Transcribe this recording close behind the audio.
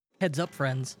Heads up,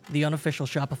 friends. The unofficial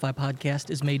Shopify podcast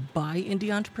is made by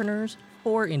indie entrepreneurs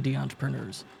for indie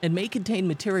entrepreneurs and may contain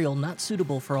material not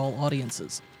suitable for all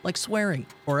audiences, like swearing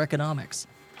or economics.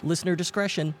 Listener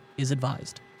discretion is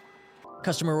advised.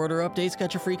 Customer order updates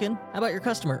got you freaking? How about your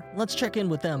customer? Let's check in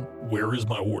with them. Where is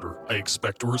my order? I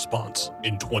expect a response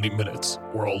in 20 minutes,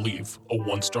 or I'll leave a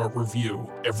 1-star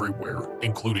review everywhere,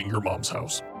 including your mom's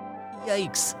house.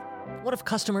 Yikes. What if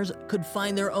customers could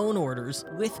find their own orders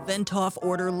with Ventoff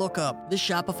Order Lookup, the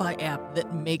Shopify app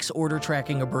that makes order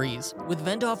tracking a breeze? With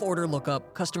Ventoff Order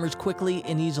Lookup, customers quickly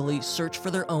and easily search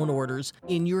for their own orders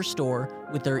in your store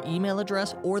with their email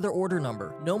address or their order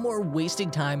number. No more wasting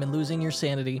time and losing your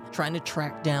sanity trying to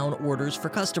track down orders for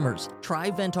customers. Try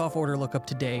Ventoff Order Lookup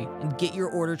today and get your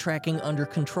order tracking under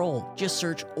control. Just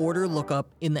search Order Lookup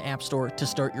in the App Store to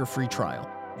start your free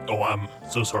trial. Oh, I'm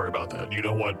so sorry about that. You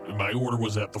know what? My order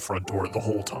was at the front door the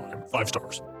whole time. 5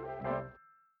 stars.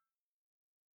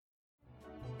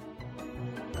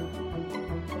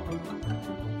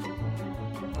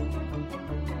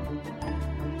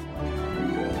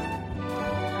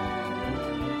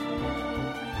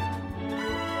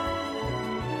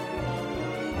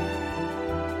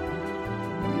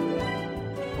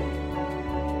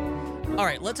 All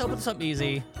right, let's open something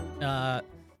easy. Do a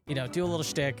little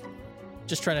shtick.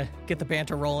 Just trying to get the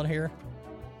banter rolling here.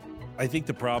 I think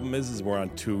the problem is we're on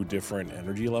 2 different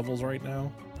energy levels right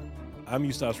now. I'm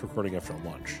used to us recording after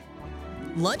lunch.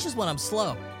 Lunch is when I'm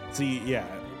slow. See, yeah,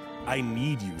 I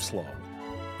need you slow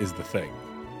is the thing.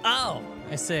 Oh,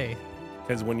 I see.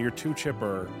 Because when you're too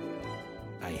chipper,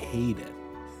 I hate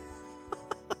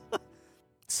it.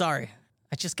 Sorry,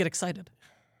 I just get excited.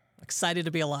 Excited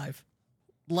to be alive.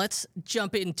 Let's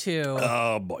jump into...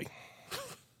 Oh, boy.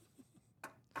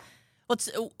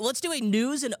 Let's do a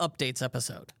news and updates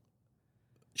episode.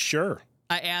 Sure.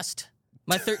 I asked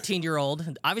my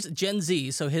 13-year-old, obviously Gen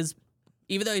Z, so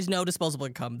even though he's no disposable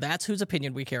income, that's whose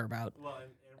opinion we care about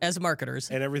as marketers.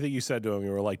 And everything you said to him,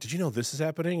 you were like, did you know this is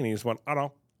happening? And he just went, I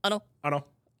know. I know. I know.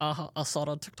 I saw it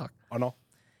on TikTok. I know.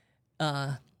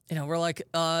 We're like,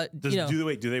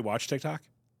 do they watch TikTok?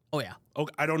 Oh, yeah. Oh,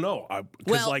 I don't know.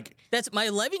 That's my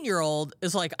 11-year-old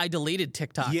is like, I deleted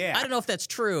TikTok. Yeah. I don't know if that's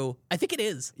true. I think it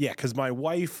is. Yeah, because my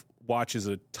wife watches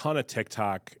a ton of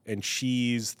TikTok, and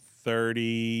she's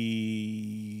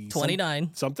 30... 29.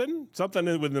 Something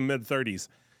within the mid-30s.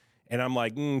 And I'm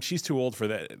like, she's too old for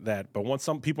that. But once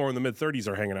some people in the mid-30s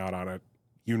are hanging out on it,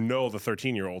 the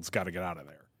 13-year-old's got to get out of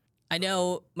there. I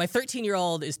know my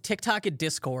 13-year-old is TikTok and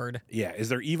Discord. Yeah. Is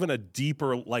there even a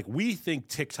deeper, we think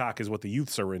TikTok is what the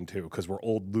youths are into because we're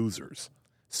old losers.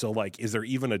 So, is there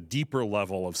even a deeper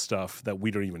level of stuff that we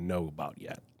don't even know about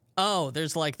yet? Oh,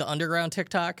 there's the underground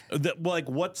TikTok?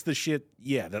 What's the shit,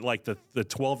 yeah, that the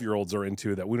 12-year-olds are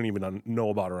into that we don't even know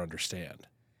about or understand?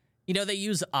 They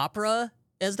use Opera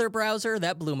as their browser.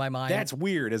 That blew my mind. That's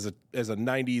weird as a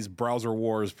 90s browser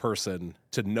wars person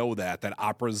to know that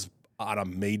Opera's on a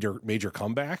major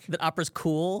comeback. That Opera's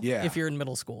cool if you're in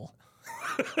middle school.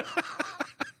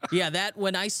 Yeah, that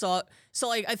when I saw,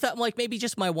 I thought maybe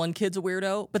just my one kid's a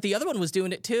weirdo, but the other one was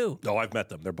doing it too. No, I've met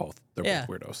them. They're both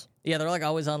weirdos. Yeah, they're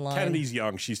always online. Kennedy's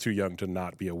young. She's too young to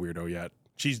not be a weirdo yet.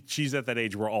 She's at that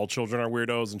age where all children are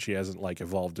weirdos, and she hasn't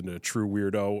evolved into a true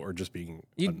weirdo or just being.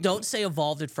 You don't say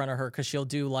evolved in front of her because she'll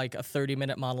do a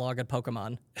 30-minute monologue on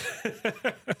Pokemon.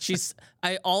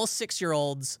 All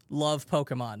 6-year-olds love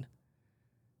Pokemon.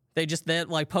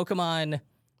 Pokemon,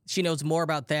 she knows more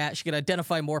about that. She can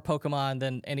identify more Pokemon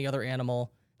than any other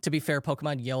animal. To be fair,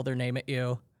 Pokemon yell their name at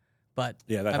you. But,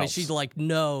 yeah, that helps. She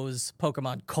knows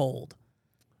Pokemon cold.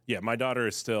 Yeah, my daughter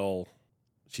is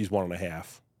she's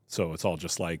 1.5. So it's all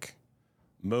just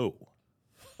moo.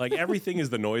 Everything is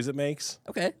the noise it makes.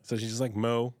 Okay. So she's just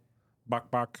moo,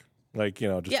 bok bok. Plain.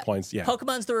 Yeah.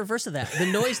 Pokemon's the reverse of that. The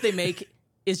noise they make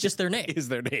is just their name. Is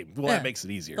their name. Well, that makes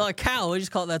it easier. Cow, we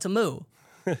just call it that's a moo.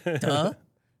 Duh.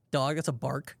 Dog, that's a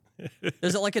bark.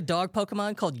 There's a dog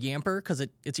Pokemon called Yamper because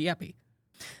it's yappy.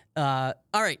 All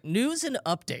right, news and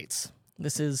updates.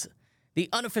 This is the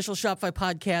unofficial Shopify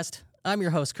podcast. I'm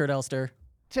your host, Kurt Elster.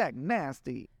 Check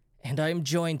nasty. And I am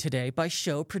joined today by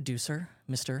show producer,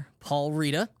 Mr. Paul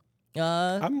Rita.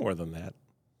 I'm more than that.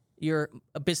 You're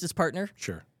a business partner.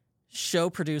 Sure. Show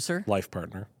producer. Life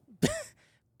partner.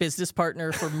 Business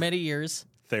partner for many years.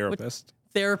 Therapist.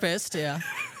 Therapist, yeah.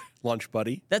 Lunch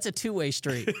buddy. That's a two-way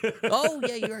street. Oh,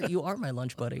 yeah, you are my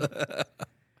lunch buddy.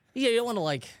 Yeah, you don't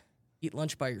want to eat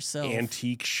lunch by yourself.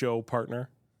 Antique show partner.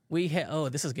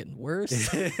 This is getting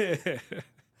worse.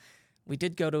 We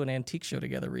did go to an antique show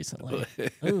together recently.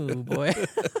 Ooh, boy.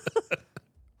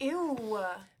 Ew.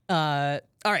 All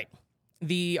right.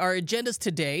 Our agendas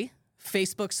today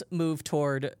Facebook's move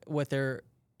toward what they're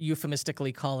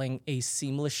euphemistically calling a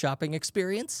seamless shopping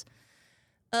experience.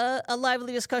 A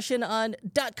lively discussion on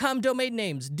 .com domain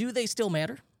names. Do they still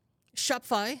matter?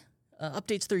 Shopify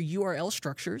updates their URL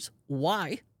structures.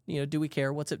 Why? Do we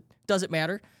care? Does it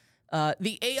matter?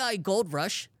 The AI gold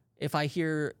rush. If I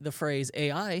hear the phrase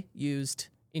AI used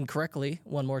incorrectly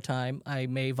one more time, I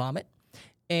may vomit.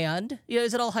 And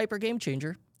is it all hyper game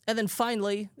changer? And then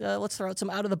finally, let's throw out some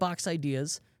out-of-the-box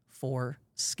ideas for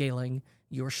scaling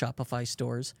your Shopify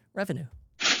store's revenue.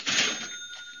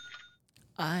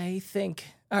 I think...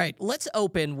 All right, let's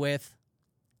open with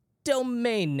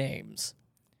domain names.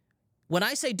 When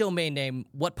I say domain name,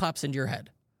 what pops into your head?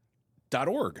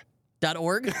 .org.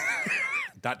 .org?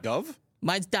 .gov?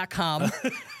 Mine's .com.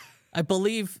 I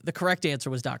believe the correct answer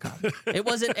was .com. It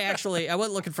wasn't actually... I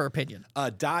wasn't looking for opinion.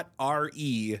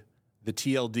 .re, the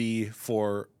TLD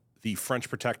for the French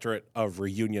Protectorate of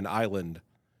Reunion Island,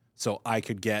 so I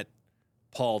could get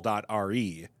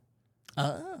Paul.re.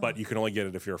 But you can only get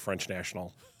it if you're a French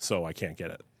national, so I can't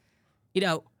get it.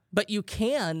 But you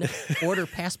can order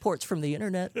passports from the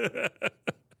internet.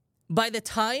 By the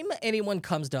time anyone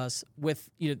comes to us with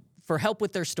for help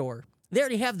with their store, they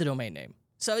already have the domain name.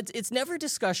 So it's never a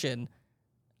discussion.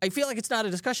 I feel like it's not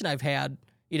a discussion I've had,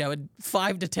 in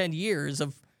 5 to 10 years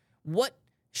of what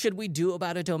should we do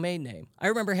about a domain name. I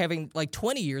remember having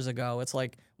 20 years ago, it's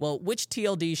like, well, which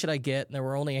TLD should I get? And there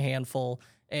were only a handful.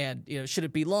 And, should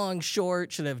it be long,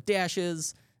 short? Should it have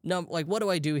dashes? No, what do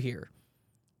I do here?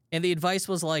 And the advice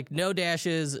was no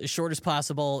dashes, as short as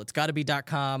possible. It's got to be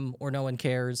 .com or no one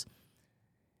cares.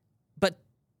 But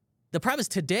the problem is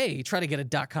today, try to get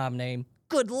a .com name.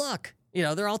 Good luck.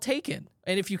 They're all taken.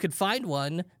 And if you could find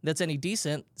one that's any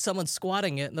decent, someone's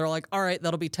squatting it and they're like, all right,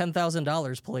 that'll be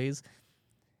 $10,000, please.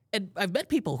 And I've met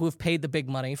people who have paid the big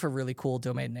money for really cool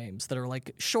domain names that are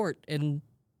short and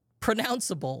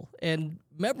pronounceable and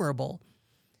memorable.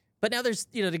 But now there's,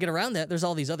 to get around that, there's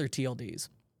all these other TLDs.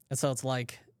 And so it's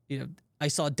I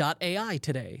saw .ai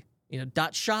today.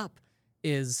 .shop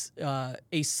is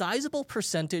a sizable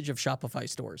percentage of Shopify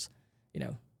stores.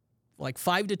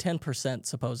 5 to 10%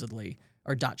 supposedly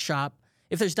are .shop.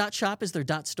 If there's .shop, is there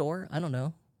 .store? I don't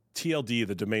know. TLD,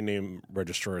 the domain name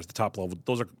registrar, is the top level.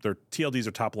 Their TLDs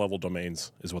are top level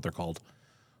domains, is what they're called.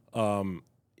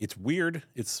 It's weird.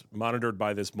 It's monitored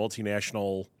by this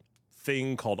multinational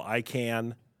thing called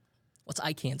ICANN. What's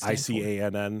ICANN stand for?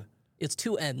 ICANN. It's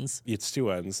 2 N's. It's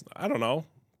 2 N's. I don't know.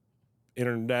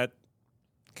 Internet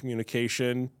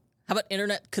Communication. How about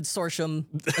Internet Consortium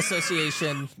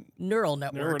Association Neural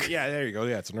Network? Yeah, there you go.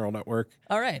 Yeah, it's a neural network.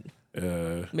 All right.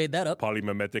 Made that up.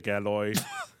 Polymimetic alloy.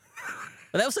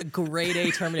 That was a grade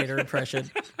A Terminator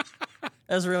impression.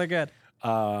 That was really good.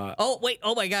 Oh, wait.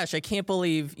 Oh, my gosh. I can't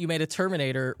believe you made a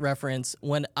Terminator reference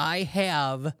when I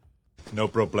have... No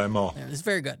problemo. It's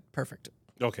very good. Perfect.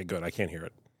 Okay, good. I can't hear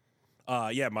it.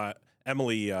 My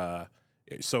Emily,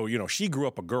 so, she grew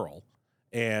up a girl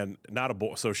and not a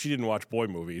boy. So she didn't watch boy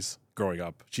movies growing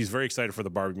up. She's very excited for the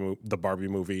Barbie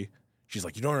movie. She's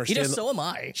like, you don't understand. So am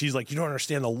I. She's like, you don't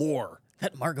understand the lore.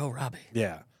 That Margot Robbie.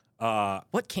 Yeah.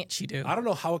 What can't she do? I don't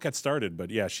know how it got started, but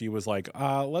yeah, she was like,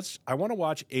 I want to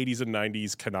watch 80s and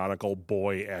 90s canonical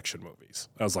boy action movies.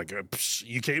 I was like,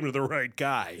 you came to the right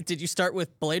guy. Did you start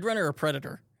with Blade Runner or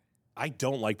Predator? I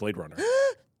don't like Blade Runner.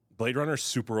 Blade Runner's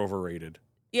super overrated.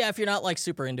 Yeah, if you're not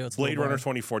super into it, it's Blade Runner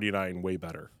 2049, way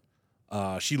better.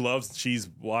 She's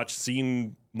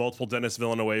seen multiple Denis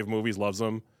Villeneuve movies, loves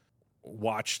them.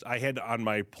 I had on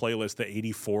my playlist the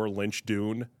 84 Lynch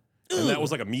Dune. And that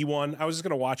was a me one. I was just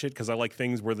going to watch it because I like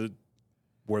things where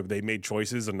they made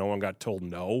choices and no one got told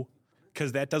no.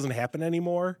 Because that doesn't happen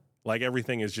anymore.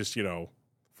 Everything is just,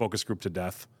 focus group to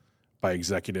death by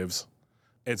executives.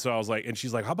 And so I was like, and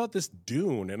she's like, how about this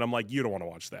Dune? And I'm like, you don't want to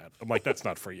watch that. I'm like, that's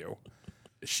not for you.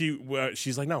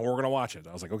 She's like, no, we're going to watch it.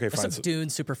 I was like, okay, fine. Some Dune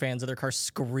super fans of their car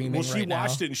screaming Well, she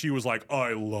watched it and she was like,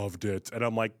 I loved it. And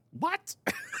I'm like, what?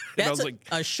 That's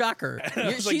a shocker.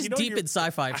 She's deep in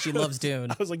sci-fi if she loves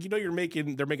Dune. I was like, they're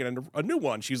making a new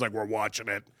one. She's like, we're watching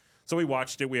it. So we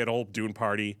watched it. We had a whole Dune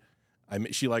party. We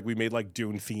made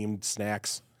Dune themed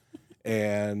snacks.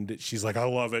 And she's like, I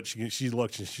love it. She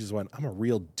looked and she went, I'm a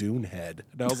real Dune head.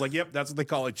 And I was like, yep, that's what they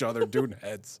call each other, Dune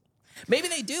heads. Maybe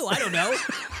they do. I don't know.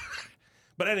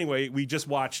 But anyway, we just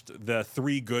watched the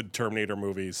 3 good Terminator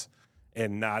movies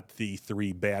and not the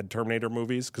 3 bad Terminator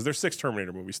movies because there's 6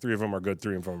 Terminator movies. 3 of them are good,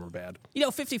 3 of them are bad.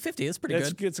 50-50. That's pretty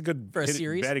good. It's a good for a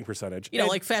series. batting percentage.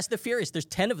 Like Fast and the Furious. There's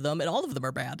 10 of them, and all of them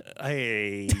are bad.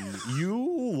 Hey,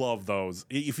 you love those.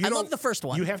 I love the first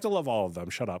one. You have to love all of them.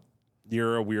 Shut up.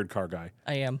 You're a weird car guy.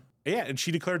 I am. Yeah, and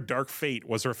she declared Dark Fate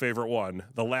was her favorite one,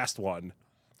 the last one.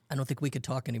 I don't think we could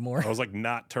talk anymore. I was like,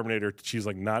 not Terminator. She's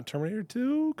like, not Terminator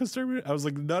 2? Because I was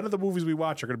like, none of the movies we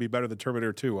watch are going to be better than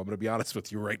Terminator 2. I'm going to be honest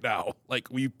with you right now. Like,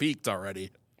 we peaked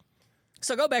already.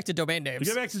 So go back to domain names.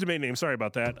 Get back to domain names. Sorry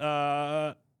about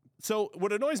that. So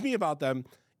what annoys me about them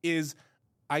is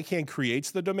ICANN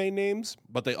creates the domain names,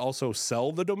 but they also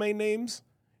sell the domain names,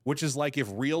 which is like if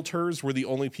realtors were the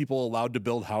only people allowed to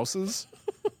build houses,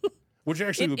 which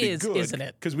actually would be good, isn't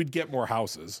it? Because we'd get more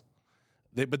houses.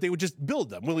 But they would just build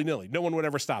them willy-nilly. No one would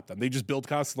ever stop them. They just build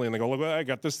constantly, and they go, look, I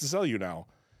got this to sell you now.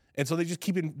 And so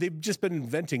they've just been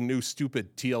inventing new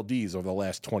stupid TLDs over the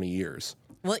last 20 years.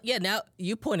 Well, yeah, now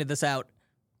you pointed this out.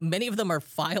 Many of them are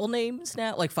file names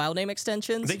now, like file name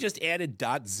extensions. They just added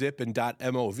 .zip and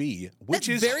 .mov, which That's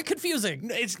is very confusing.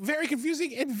 It's very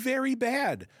confusing and very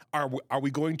bad. Are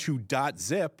we going to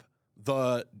 .zip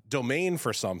the domain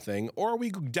for something, or are we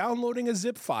downloading a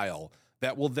zip file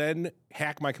that will then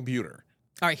hack my computer?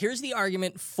 All right, here's the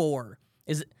argument for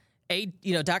is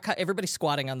 .com, everybody's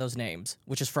squatting on those names,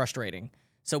 which is frustrating.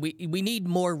 So we need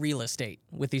more real estate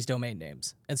with these domain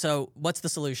names. And so what's the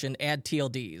solution? Add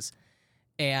TLDs.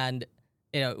 And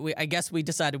I guess we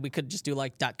decided we could just do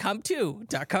like .com2,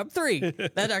 .com3.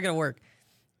 That's not going to work.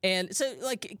 And so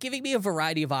like giving me a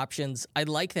variety of options, I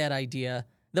like that idea.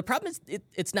 The problem is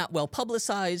it's not well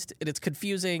publicized and it's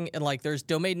confusing, and like there's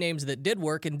domain names that did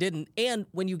work and didn't. And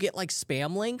when you get like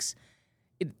spam links,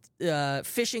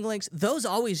 phishing links, those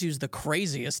always use the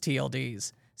craziest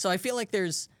TLDs. So I feel like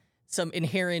there's some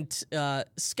inherent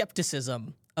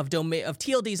skepticism of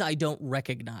TLDs I don't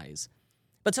recognize.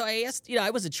 But so I asked, I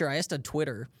wasn't sure. I asked on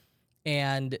Twitter,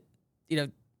 and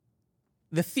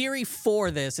the theory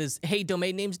for this is, hey,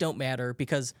 domain names don't matter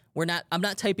because I'm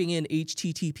not typing in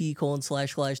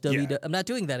http://www. Yeah. I'm not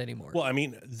doing that anymore. Well, I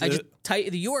mean, I just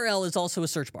the URL is also a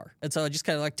search bar. And so I just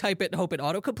kind of like type it and hope it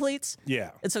auto-completes.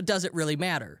 yeah. And so does it really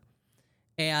matter?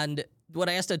 And what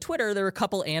I asked on Twitter, there were a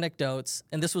couple anecdotes,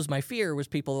 and this was my fear, was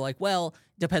people like, well,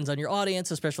 depends on your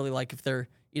audience, especially like if they're,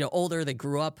 older, they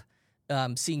grew up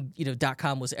seeing,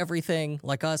 .com was everything,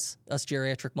 like us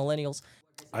geriatric millennials.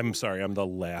 I'm sorry, I'm the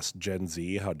last Gen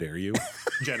Z. How dare you?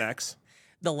 Gen X.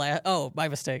 My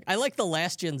mistake. I like the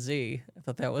last Gen Z. I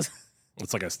thought that was...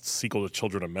 It's like a sequel to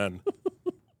Children of Men.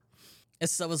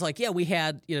 So it was like, yeah, we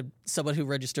had, someone who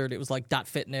registered, it was like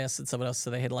 .fitness, and someone else, so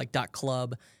they had like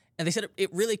 .club. And they said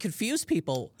it really confused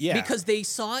people. Yeah. Because they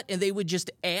saw it and they would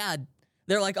just add,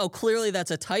 they're like, oh, clearly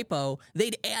that's a typo.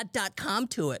 They'd add .com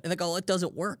to it. And they go, it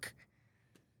doesn't work.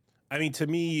 I mean, to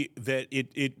me, that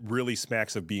it really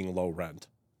smacks of being low rent.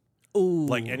 Ooh.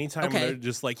 Like anytime okay. they're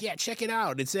just like, yeah, check it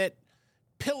out. It's at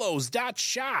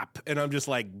pillows.shop. And I'm just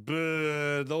like,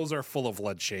 those are full of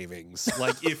lead shavings.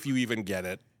 Like, if you even get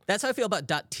it. That's how I feel about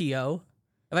 .to.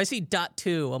 If I see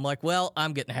 .to, I'm like, well,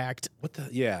 I'm getting hacked. What the?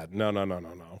 Yeah, no.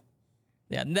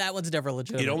 Yeah, that one's never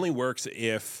legitimate. It only works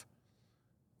if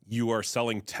you are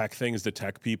selling tech things to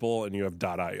tech people and you have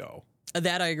 .io.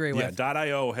 That I agree with. Yeah,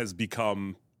 .io has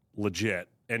become legit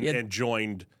and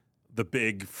joined the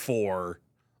big four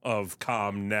of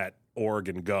ComNet, org,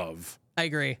 and gov. I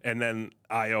agree. And then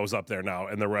IO's up there now,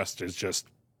 and the rest is just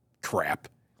crap.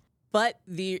 But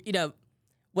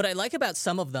what I like about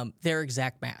some of them, their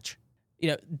exact match.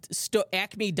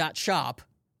 Acme.shop,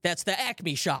 that's the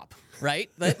Acme shop, right?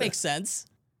 That makes sense.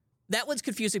 That one's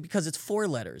confusing because it's 4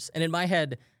 letters. And in my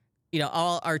head,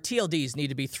 all our TLDs need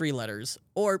to be 3 letters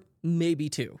or maybe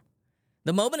 2.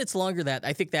 The moment it's longer than that,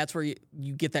 I think that's where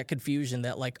you get that confusion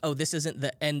that like, oh, this isn't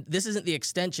the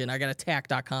extension. I got to tack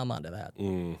 .com onto that.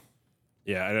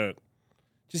 Yeah, I don't.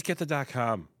 Just get the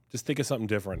 .com. Just think of something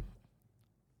different.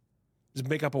 Just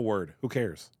make up a word. Who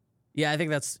cares? Yeah, I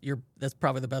think that's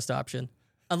probably the best option.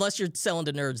 Unless you're selling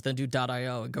to nerds, then do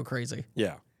 .io and go crazy.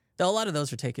 Yeah. Though a lot of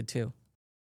those are taken too.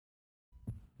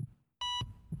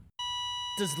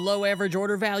 Does low average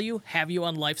order value have you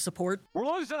on life support? We're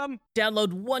losing some.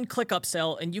 Download One-Click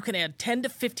Upsell and you can add 10 to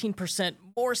 15%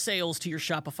 more sales to your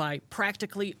Shopify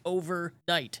practically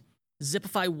overnight.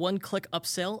 Zipify One-Click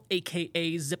Upsell,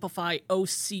 aka Zipify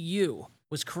OCU,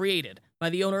 was created by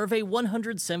the owner of a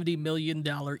 $170 million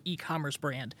e-commerce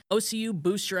brand. OCU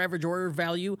boosts your average order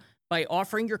value by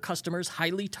offering your customers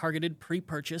highly targeted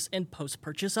pre-purchase and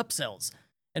post-purchase upsells.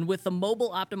 And with the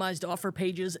mobile-optimized offer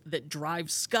pages that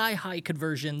drive sky-high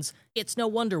conversions, it's no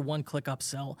wonder One-Click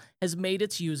Upsell has made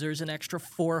its users an extra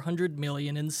 $400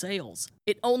 million in sales.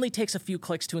 It only takes a few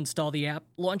clicks to install the app,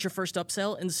 launch your first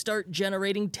upsell, and start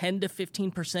generating 10 to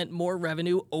 15% more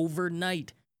revenue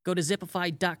overnight. Go to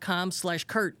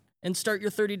zipify.com/Kurt and start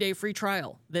your 30-day free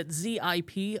trial. That's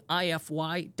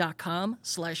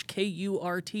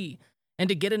zipify.com/KURT. And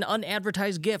to get an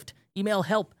unadvertised gift, email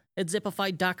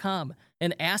help@zipify.com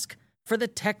and ask for the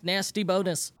Tech Nasty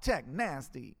bonus. Tech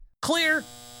Nasty. Clear.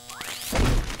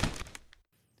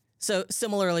 So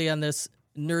similarly on this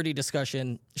nerdy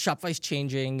discussion, Shopify's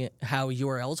changing how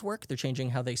URLs work. They're changing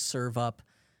how they serve up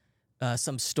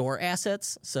some store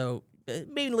assets. So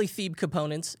mainly theme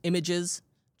components, images,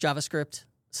 JavaScript,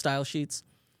 style sheets.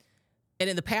 And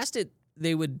in the past,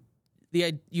 you'd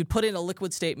put in a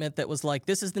liquid statement that was like,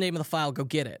 this is the name of the file, go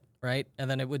get it, right? And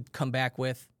then it would come back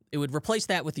with, it would replace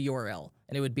that with the URL,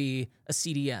 and it would be a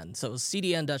CDN. So it was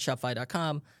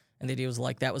cdn.shopify.com, and the idea was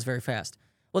like, that was very fast.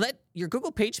 Well, that your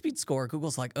Google PageSpeed score,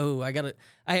 Google's like, oh, I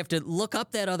have to look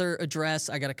up that other address.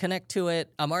 I got to connect to it.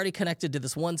 I'm already connected to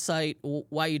this one site.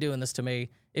 Why are you doing this to me?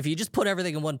 If you just put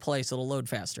everything in one place, it'll load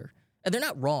faster. And they're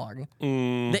not wrong.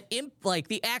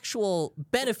 The actual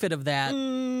benefit of that,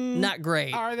 not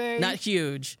great. Are they? Not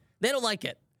huge. They don't like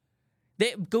it.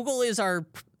 Google is our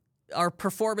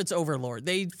performance overlord.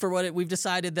 We've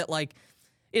decided that, like,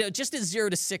 just as 0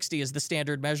 to 60 is the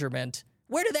standard measurement.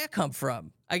 Where did that come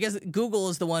from? I guess Google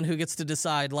is the one who gets to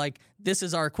decide, like, this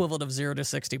is our equivalent of 0 to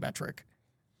 60 metric.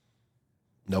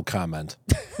 No comment.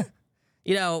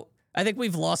 I think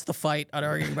we've lost the fight on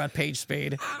arguing about page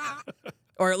speed.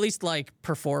 Or at least, like,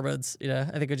 performance. I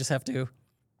think we just have to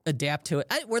adapt to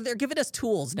it. Where they're giving us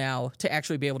tools now to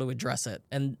actually be able to address it.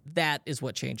 And that is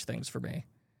what changed things for me.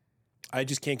 I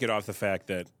just can't get off the fact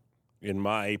that in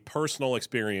my personal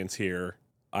experience here,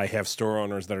 I have store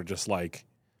owners that are just like,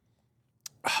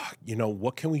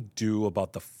 what can we do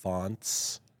about the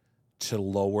fonts to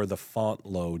lower the font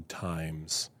load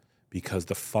times? Because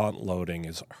the font loading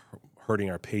is hurting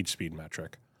our page speed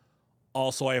metric.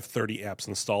 Also, I have 30 apps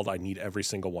installed. I need every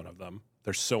single one of them.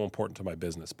 They're so important to my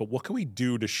business. But what can we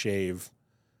do to shave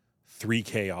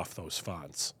 $3,000 off those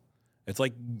fonts? It's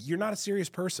like, you're not a serious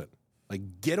person.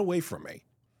 Like, get away from me.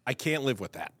 I can't live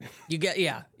with that.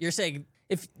 You're saying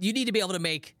if you need to be able to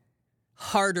make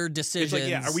harder decisions.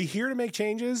 It's like, are we here to make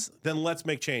changes? Then let's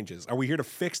make changes. Are we here to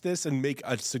fix this and make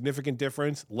a significant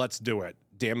difference? Let's do it.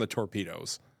 Damn the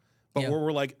torpedoes. But where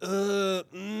we're like, 4K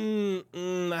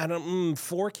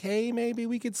maybe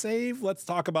we could save? Let's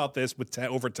talk about this with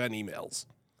over 10 emails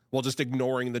while just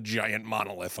ignoring the giant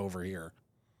monolith over here.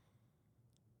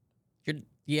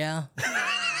 Yeah.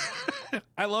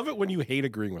 I love it when you hate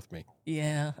agreeing with me.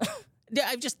 Yeah.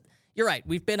 You're right.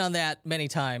 We've been on that many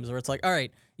times where it's like, all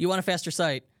right, you want a faster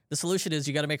site. The solution is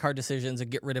you got to make hard decisions and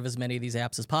get rid of as many of these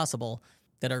apps as possible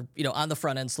that are, on the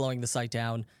front end slowing the site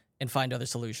down and find other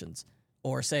solutions.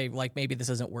 Or say, like, maybe this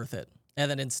isn't worth it. And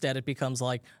then instead it becomes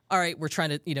like, all right, we're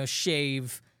trying to,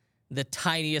 shave the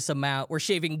tiniest amount. We're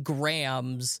shaving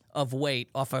grams of weight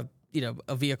off a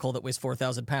vehicle that weighs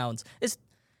 4,000 pounds. It's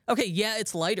okay. Yeah,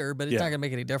 it's lighter, but it's not going to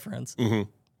make any difference. Mm-hmm.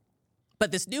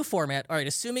 But this new format, all right,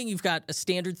 assuming you've got a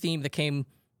standard theme that you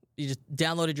just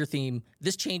downloaded your theme,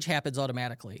 this change happens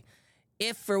automatically.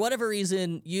 If for whatever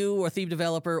reason you or theme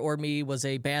developer or me was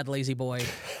a bad lazy boy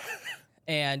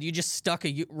and you just stuck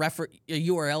a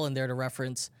URL in there to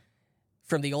reference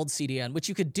from the old CDN, which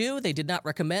you could do. They did not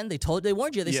recommend. They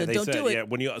warned you. They said don't do it. Yeah,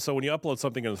 when you upload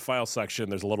something in the file section,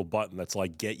 there's a little button that's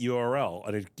like get URL,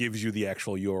 and it gives you the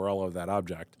actual URL of that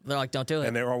object. They're like, don't do it.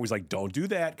 And they're always like, don't do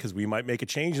that because we might make a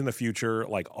change in the future.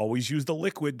 Like, always use the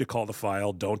liquid to call the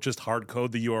file. Don't just hard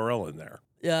code the URL in there.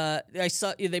 I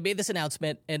saw they made this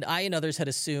announcement, and I and others had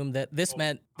assumed that this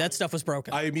meant that stuff was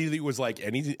broken. I immediately was like,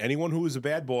 anyone who was a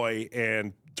bad boy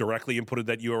and directly inputted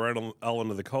that URL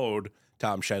into the code,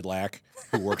 Tom Shedlack,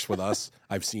 who works with us,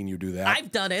 I've seen you do that.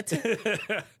 I've done it.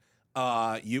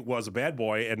 You was a bad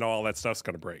boy, and all that stuff's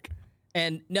going to break.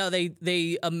 And no,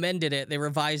 they amended it. They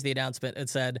revised the announcement and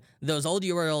said those old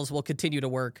URLs will continue to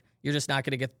work. You're just not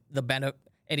going to get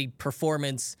any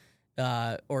performance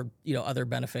or other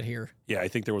benefit here. Yeah, I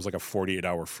think there was like a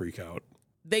 48-hour freak out.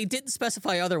 They didn't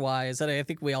specify otherwise, and I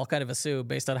think we all kind of assumed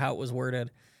based on how it was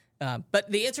worded. But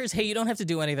the answer is, hey, you don't have to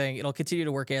do anything. It'll continue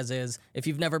to work as is. If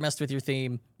you've never messed with your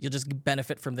theme, you'll just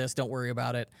benefit from this. Don't worry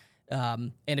about it.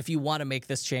 And if you want to make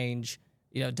this change,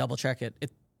 double check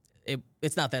it.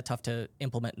 It's not that tough to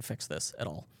implement and fix this at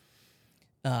all.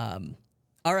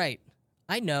 All right.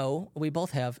 I know we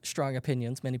both have strong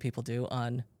opinions, many people do,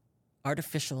 on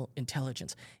artificial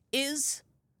intelligence. Is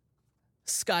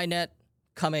Skynet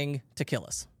coming to kill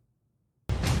us?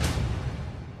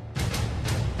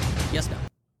 Yes, no.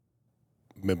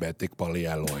 Mimetic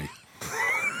polyalloy.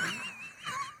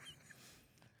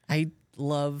 I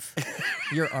love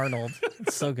your Arnold.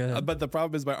 It's so good. But the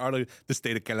problem is my Arnold, the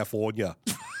state of California.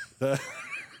 All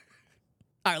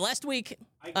right, last week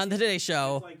on the Today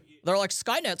Show, they're like,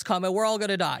 Skynet's coming, we're all going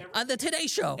to die. On the Today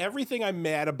Show. Everything I'm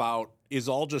mad about is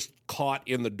all just caught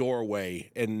in the doorway,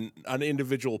 and an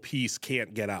individual piece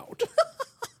can't get out.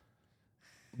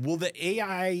 Will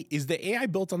is the AI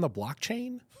built on the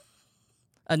blockchain?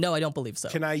 No, I don't believe so.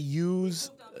 Can I use,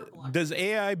 does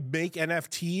AI make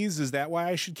NFTs? Is that why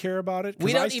I should care about it?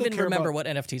 We don't even remember what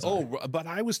NFTs are. Oh, but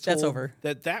I was told That's over.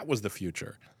 that was the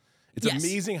future. It's Yes.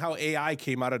 amazing how AI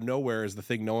came out of nowhere as the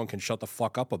thing no one can shut the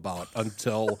fuck up about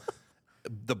until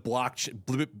the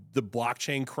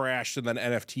blockchain crashed and then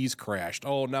NFTs crashed.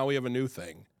 Oh, now we have a new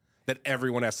thing that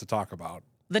everyone has to talk about.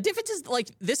 The difference is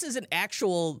like this is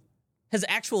has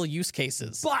actual use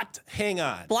cases. But hang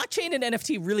on. Blockchain and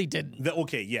NFT really didn't.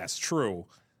 Okay, yes, true.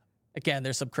 Again,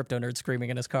 there's some crypto nerd screaming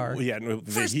in his car. Well, yeah, no,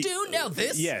 First dude, now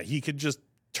this. Yeah, he could just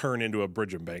turn into a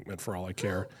bridge embankment for all I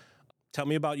care. Tell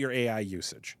me about your AI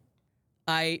usage.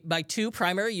 My two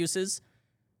primary uses,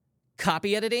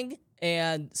 copy editing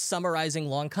and summarizing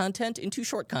long content into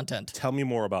short content. Tell me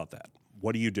more about that.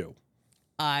 What do you do?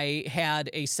 I had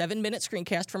a 7-minute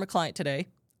screencast from a client today.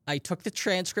 I took the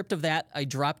transcript of that. I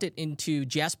dropped it into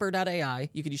Jasper.ai.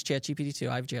 You could use ChatGPT too.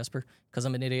 I have Jasper because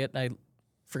I'm an idiot and I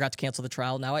forgot to cancel the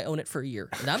trial. Now I own it for a year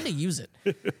and I'm going to use it.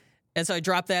 And so I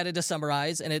dropped that into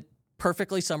Summarize and it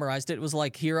perfectly summarized it. It was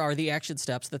like, here are the action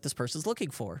steps that this person's looking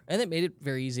for. And it made it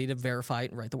very easy to verify it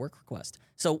and write the work request.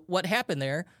 So what happened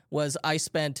there was I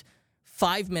spent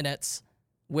 5 minutes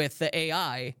with the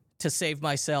AI to save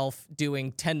myself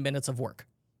doing 10 minutes of work.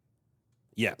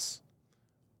 Yes.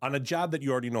 On a job that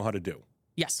you already know how to do.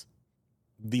 Yes.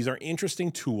 These are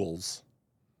interesting tools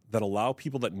that allow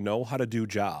people that know how to do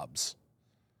jobs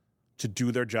to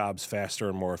do their jobs faster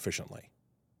and more efficiently.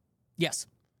 Yes.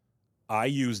 I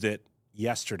used it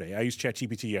yesterday. I used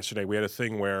ChatGPT yesterday. We had a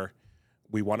thing where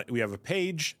we have a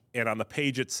page, and on the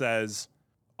page it says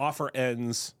offer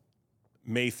ends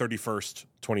May 31st,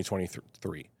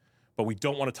 2023. But we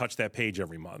don't want to touch that page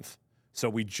every month. So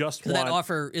we just want... That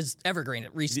offer is evergreen.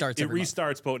 It restarts every month. It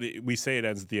restarts, but we say it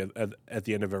ends at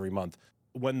the end of every month.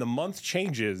 When the month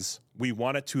changes, we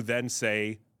want it to then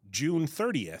say June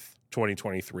 30th,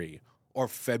 2023, or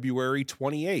February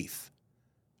 28th,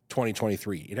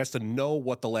 2023. It has to know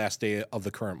what the last day of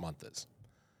the current month is.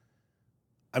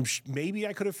 Maybe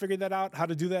I could have figured that out, how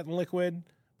to do that in Liquid,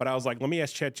 but I was like, let me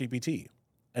ask ChatGPT.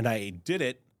 And I did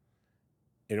it,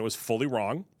 and it was fully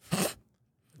wrong.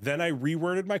 Then I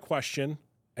reworded my question,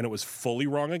 and it was fully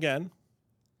wrong again.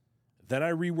 Then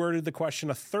I reworded the question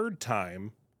a third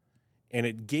time, and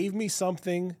it gave me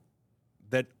something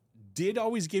that did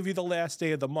always give you the last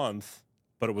day of the month,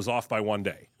 but it was off by 1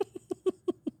 day.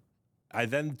 I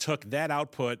then took that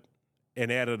output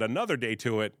and added another day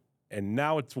to it, and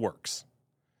now it works.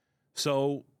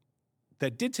 So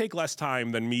that did take less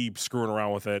time than me screwing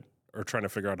around with it or trying to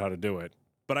figure out how to do it.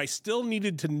 But I still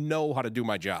needed to know how to do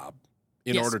my job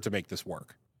in order to make this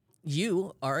work.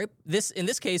 You are in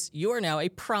this case, you are now a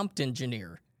prompt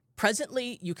engineer.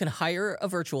 Presently, you can hire a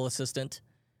virtual assistant,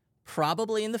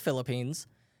 probably in the Philippines,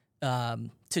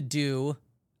 to do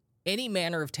any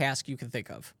manner of task you can think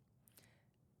of.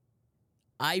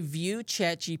 I view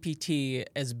ChatGPT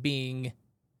as being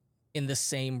in the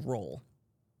same role,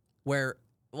 where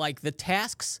like the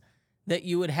tasks that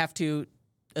you would have to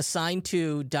assign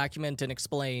to, document, and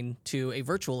explain to a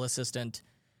virtual assistant,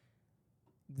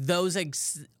 those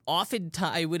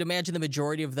oftentimes, I would imagine the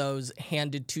majority of those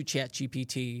handed to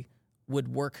ChatGPT would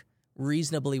work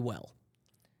reasonably well.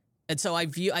 And so I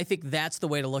think that's the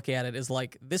way to look at it, is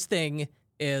like, this thing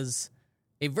is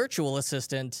a virtual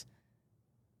assistant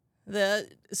that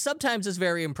sometimes is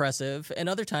very impressive, and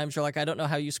other times you're like, I don't know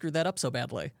how you screwed that up so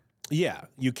badly. Yeah,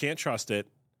 you can't trust it.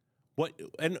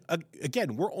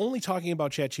 Again, we're only talking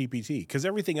about ChatGPT because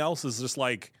everything else is just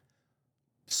like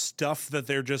stuff that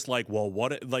they're just like, well,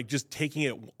 what, like just taking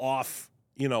it off,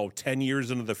 10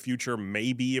 years into the future,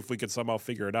 maybe if we could somehow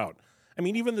figure it out. I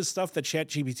mean, even the stuff that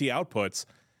ChatGPT outputs,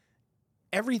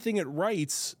 everything it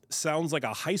writes sounds like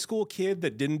a high school kid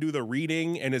that didn't do the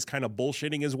reading and is kind of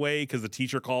bullshitting his way because the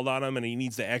teacher called on him and he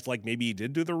needs to act like maybe he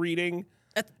did do the reading.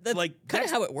 That's like kind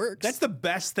of how it works. That's the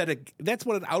best that's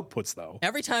what it outputs, though.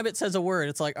 Every time it says a word,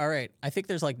 it's like, all right, I think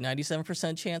there's like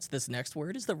 97% chance this next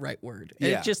word is the right word. And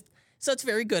yeah. So it's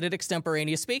very good at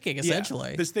extemporaneous speaking,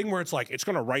 essentially. Yeah. This thing where it's like, it's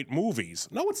going to write movies.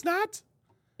 No, it's not.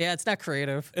 Yeah, it's not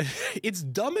creative. It's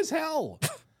dumb as hell.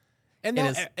 And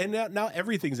now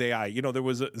everything's AI. There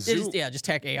was a Zoom. Just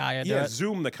tack AI into it.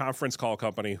 Zoom, the conference call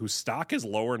company, whose stock is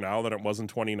lower now than it was in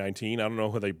 2019. I don't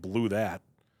know how they blew that.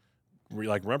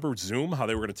 Like, remember Zoom, how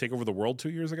they were going to take over the world 2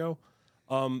 years ago?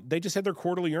 They just had their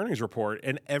quarterly earnings report,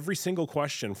 and every single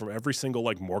question from every single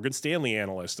like Morgan Stanley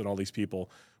analyst and all these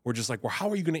people were just like, well, how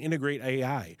are you going to integrate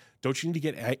AI? Don't you need to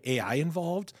get AI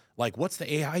involved? Like, what's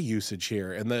the AI usage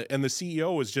here? And the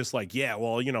CEO was just like, yeah,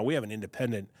 well, we have an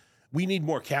independent. We need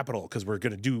more capital because we're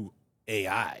going to do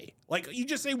AI. Like, you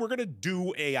just say we're going to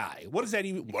do AI. What does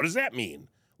that mean?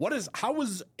 How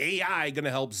is AI going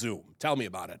to help Zoom? Tell me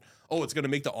about it. Oh, it's going to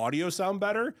make the audio sound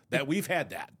better? We've had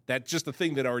that. That's just a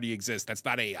thing that already exists. That's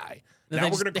not AI. Now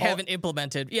we're going to haven't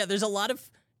implemented. Yeah, there's a lot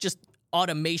of just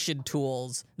automation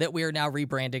tools that we are now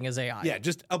rebranding as AI. Yeah,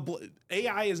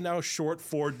 AI is now short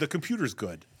for the computer's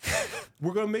good.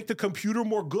 We're going to make the computer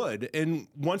more good, and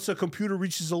once the computer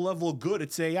reaches a level of good,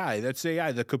 it's AI. That's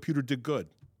AI. The computer did good.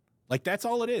 Like, that's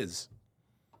all it is.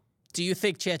 Do you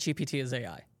think ChatGPT is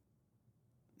AI?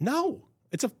 No,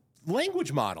 it's a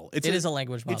language model. It is a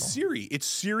language model. It's Siri. It's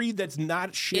Siri that's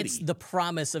not shitty. It's the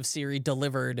promise of Siri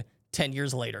delivered 10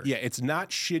 years later. Yeah, it's not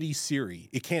shitty Siri.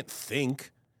 It can't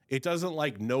think. It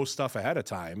doesn't know stuff ahead of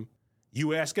time.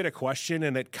 You ask it a question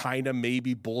and it kind of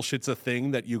maybe bullshits a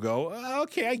thing that you go,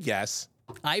 okay, I guess.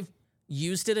 I've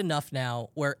used it enough now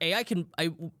where I can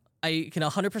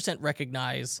 100%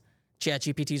 recognize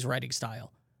ChatGPT's writing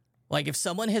style. Like, if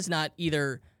someone has not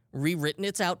either rewritten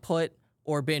its output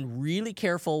or been really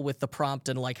careful with the prompt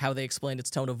and like how they explain its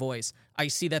tone of voice, I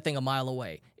see that thing a mile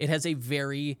away. It has a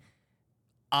very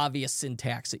obvious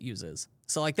syntax it uses.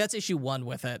 So like, that's issue one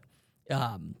with it.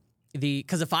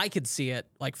 Because if I could see it,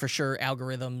 like, for sure,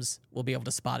 algorithms will be able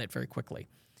to spot it very quickly.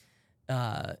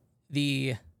 One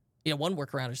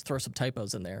workaround is throw some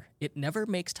typos in there. It never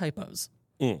makes typos.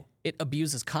 It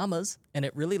abuses commas, and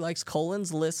it really likes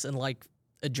colons, lists, and like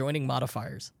adjoining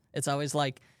modifiers. It's always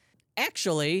like,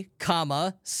 actually,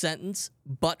 comma, sentence,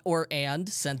 but or and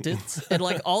sentence, and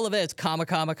like all of it's comma,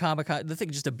 comma, comma, comma. The thing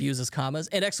just abuses commas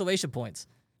and exclamation points.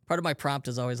 Part of my prompt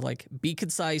is always like, be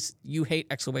concise, you hate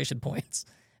exclamation points.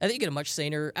 I think you get a much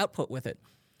saner output with it.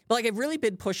 But like, I've really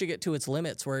been pushing it to its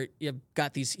limits where you've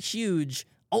got these huge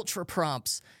ultra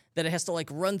prompts that it has to like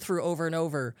run through over and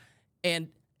over. And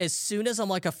as soon as I'm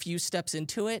like a few steps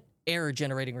into it, error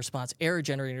generating response.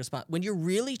 When you're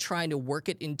really trying to work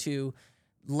it into,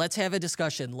 let's have a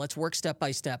discussion, let's work step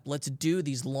by step, let's do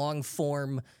these long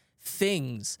form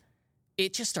things,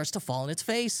 it just starts to fall on its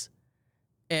face.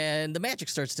 And the magic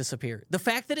starts to disappear. The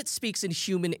fact that it speaks in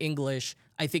human English,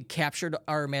 I think, captured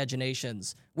our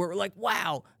imaginations, where we're like,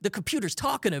 wow, the computer's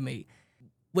talking to me.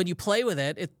 When you play with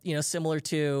it, similar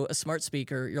to a smart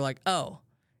speaker, you're like, oh,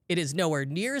 it is nowhere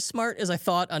near as smart as I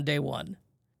thought on day one.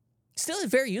 Still,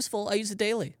 it's very useful. I use it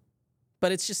daily.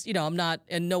 But it's just, I'm not,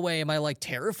 in no way am I like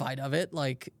terrified of it,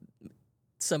 like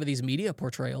some of these media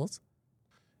portrayals.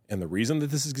 And the reason that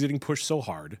this is getting pushed so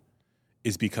hard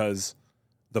is because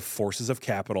the forces of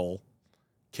capital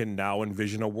can now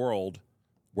envision a world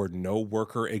where no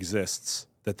worker exists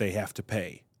that they have to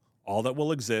pay. All that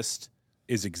will exist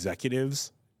is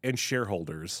executives and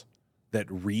shareholders that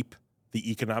reap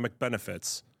the economic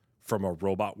benefits from a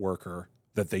robot worker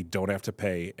that they don't have to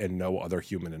pay and no other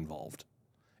human involved.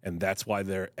 And that's why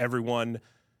everyone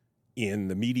in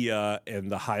the media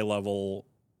and the high-level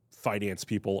finance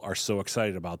people are so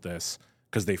excited about this,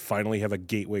 because they finally have a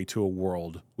gateway to a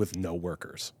world with no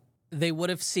workers. They would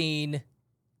have seen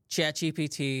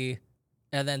ChatGPT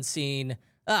and then seen,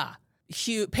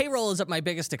 payroll is at my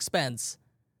biggest expense.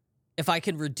 If I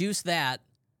can reduce that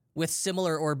with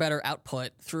similar or better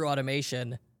output through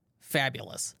automation,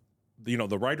 fabulous. The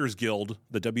Writers Guild,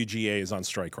 the WGA, is on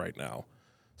strike right now.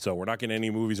 So we're not getting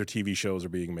any movies or TV shows are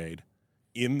being made.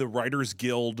 In the Writers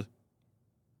Guild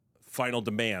final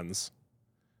demands,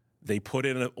 they put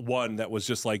in one that was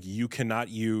just like, you cannot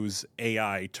use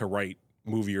AI to write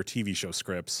movie or TV show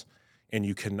scripts, and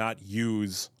you cannot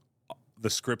use the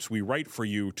scripts we write for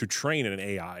you to train an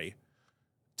AI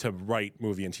to write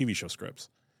movie and TV show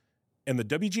scripts. And the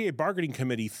WGA bargaining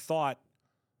committee thought,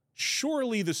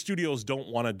 surely the studios don't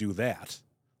want to do that.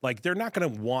 Like, they're not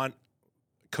going to want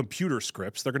computer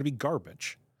scripts. They're going to be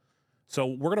garbage. So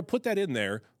we're going to put that in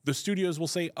there. The studios will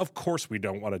say, of course we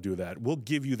don't want to do that. We'll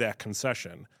give you that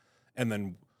concession. And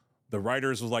then the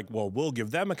writers was like, well, we'll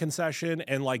give them a concession,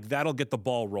 and like, that'll get the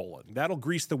ball rolling. That'll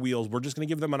grease the wheels. We're just going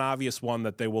to give them an obvious one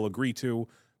that they will agree to.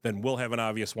 Then we'll have an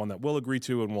obvious one that we'll agree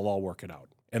to, and we'll all work it out.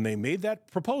 And they made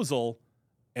that proposal,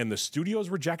 and the studios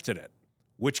rejected it,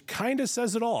 which kind of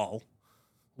says it all.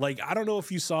 Like, I don't know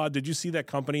if you saw, did you see that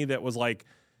company that was like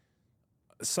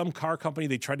some car company?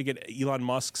 They tried to get Elon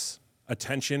Musk's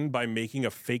attention by making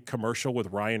a fake commercial with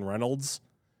Ryan Reynolds,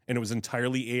 and it was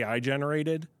entirely AI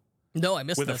generated. No, I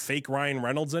missed with this. A fake Ryan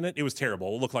Reynolds in it. It was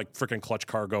terrible. It looked like freaking Clutch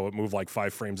Cargo. It moved like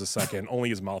 5 frames a second. Only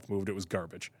his mouth moved. It was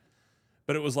garbage.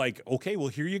 But it was like, okay, well,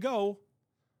 here you go.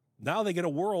 Now they get a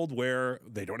world where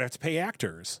they don't have to pay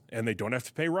actors and they don't have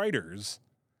to pay writers.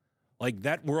 Like,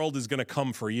 that world is going to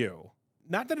come for you.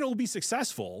 Not that it'll be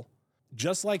successful,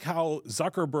 just like how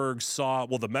Zuckerberg saw,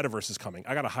 well, the metaverse is coming.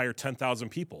 I got to hire 10,000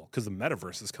 people because the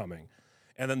metaverse is coming.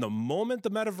 And then the moment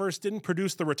the metaverse didn't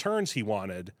produce the returns he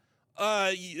wanted,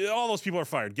 all those people are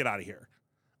fired. Get out of here.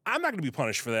 I'm not going to be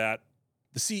punished for that.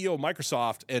 The CEO of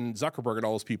Microsoft and Zuckerberg and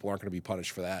all those people aren't going to be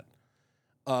punished for that.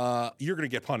 You're going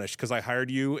to get punished because I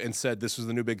hired you and said this was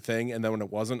the new big thing. And then when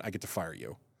it wasn't, I get to fire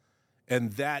you.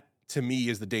 And that, to me,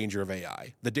 is the danger of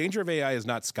AI. The danger of AI is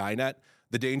not Skynet.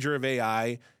 The danger of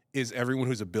AI is everyone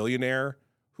who's a billionaire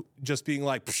just being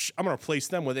like, I'm going to replace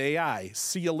them with AI.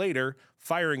 See you later,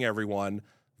 firing everyone.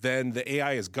 Then the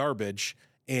AI is garbage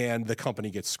and the company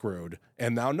gets screwed.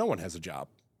 And now no one has a job.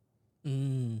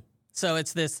 So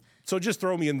it's this. So just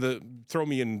throw me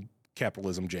in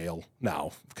capitalism jail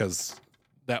now because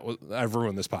I've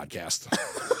ruined this podcast.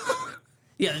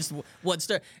 Yeah, just 1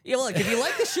 star. Yeah, look, if you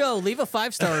like the show, leave a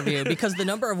 5-star review because the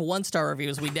number of 1-star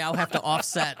reviews we now have to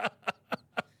offset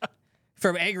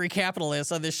from angry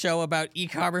capitalists on this show about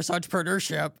e-commerce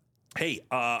entrepreneurship. Hey,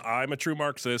 I'm a true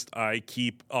Marxist. I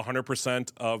keep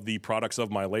 100% of the products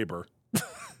of my labor.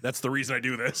 That's the reason I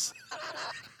do this.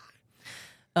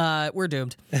 We're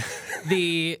doomed.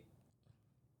 I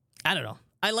don't know.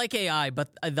 I like AI, but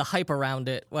the hype around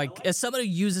it, as someone who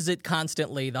uses it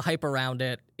constantly, the hype around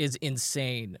it is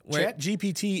insane.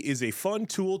 ChatGPT is a fun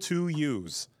tool to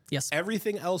use. Yes.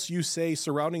 Everything else you say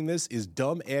surrounding this is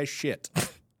dumb as shit.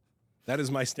 That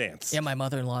is my stance. Yeah, my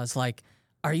mother-in-law is like,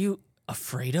 are you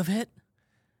afraid of it?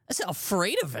 I said,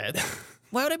 afraid of it?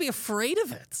 Why would I be afraid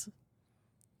of it?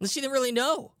 And she didn't really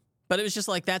know. But it was just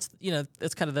like, that's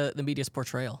kind of the media's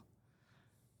portrayal.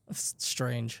 It's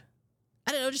strange.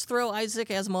 I don't know, just throw Isaac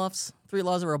Asimov's 3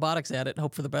 Laws of Robotics at it and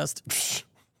hope for the best.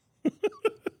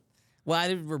 Well, I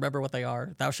didn't remember what they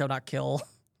are. Thou shalt not kill.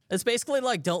 It's basically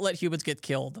like, don't let humans get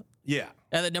killed. Yeah.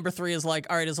 And then number 3 is like,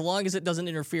 all right, as long as it doesn't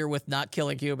interfere with not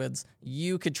killing humans,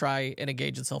 you could try and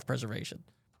engage in self-preservation.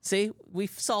 See, we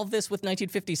solved this with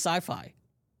 1950s sci-fi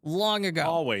long ago.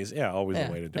 Always a way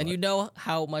to do it. And you know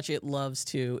how much it loves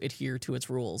to adhere to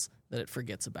its rules that it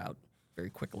forgets about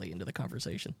very quickly into the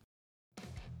conversation.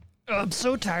 I'm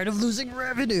so tired of losing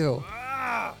revenue.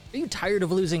 Are you tired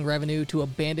of losing revenue to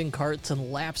abandoned carts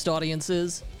and lapsed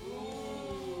audiences?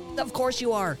 Of course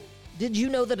you are. Did you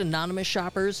know that anonymous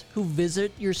shoppers who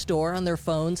visit your store on their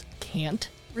phones can't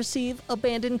receive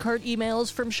abandoned cart emails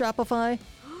from Shopify?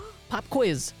 Pop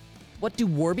quiz. What do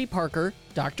Warby Parker,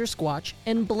 Dr. Squatch,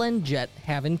 and BlendJet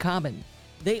have in common?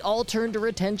 They all turn to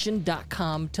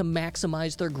retention.com to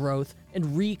maximize their growth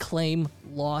and reclaim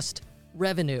lost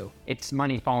revenue. It's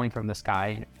money falling from the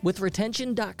sky. With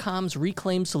retention.com's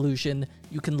Reclaim solution,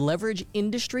 you can leverage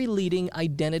industry-leading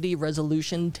identity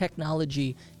resolution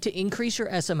technology to increase your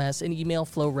SMS and email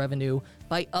flow revenue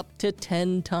by up to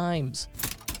 10 times.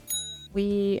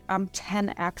 We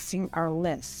 10xing our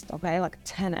list, okay? Like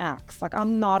 10x. Like,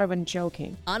 I'm not even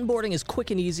joking. Onboarding is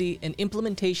quick and easy, and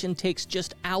implementation takes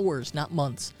just hours, not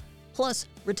months. Plus,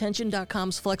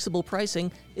 retention.com's flexible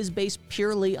pricing is based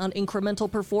purely on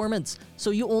incremental performance,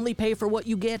 so you only pay for what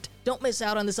you get. Don't miss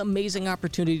out on this amazing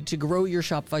opportunity to grow your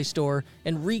Shopify store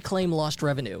and reclaim lost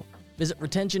revenue. Visit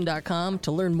retention.com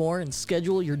to learn more and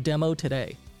schedule your demo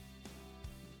today.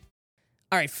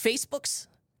 All right, Facebook's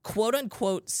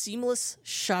quote-unquote seamless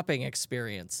shopping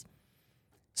experience.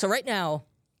 So right now,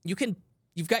 you've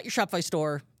got your Shopify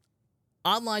store,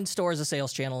 online store as a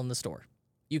sales channel in the store.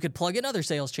 You could plug in other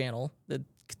sales channel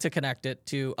to connect it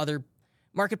to other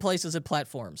marketplaces and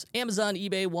platforms. Amazon,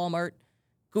 eBay, Walmart,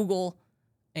 Google,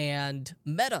 and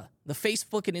Meta, the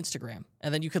Facebook and Instagram.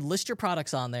 And then you could list your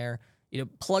products on there,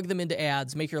 plug them into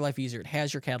ads, make your life easier. It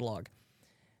has your catalog.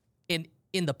 In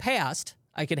the past,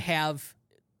 I could have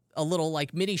a little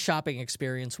like mini shopping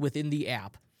experience within the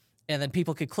app. And then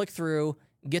people could click through,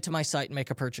 get to my site, and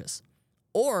make a purchase.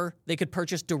 Or they could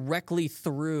purchase directly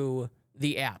through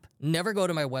the app. Never go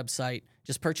to my website,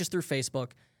 just purchase through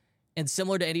Facebook. And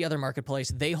similar to any other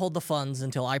marketplace, they hold the funds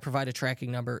until I provide a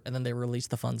tracking number, and then they release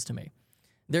the funds to me.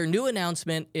 Their new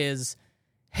announcement is,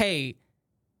 hey,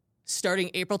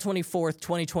 starting April 24th,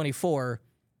 2024,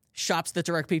 shops that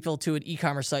direct people to an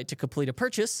e-commerce site to complete a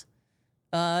purchase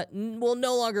will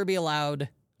no longer be allowed,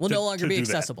 no longer be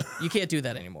accessible. You can't do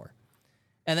that anymore.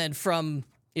 And then from,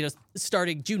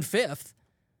 starting June 5th,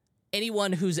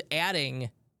 anyone who's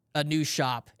adding a new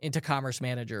shop into Commerce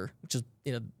Manager, which is,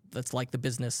 that's like the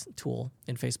business tool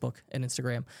in Facebook and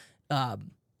Instagram,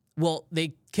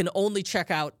 they can only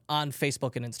check out on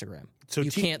Facebook and Instagram. So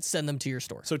you can't send them to your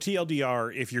store. So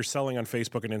TLDR, if you're selling on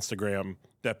Facebook and Instagram,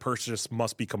 that purchase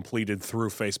must be completed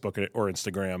through Facebook or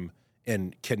Instagram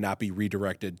and cannot be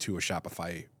redirected to a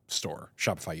Shopify store,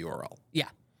 Shopify URL.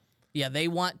 Yeah, they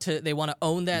want to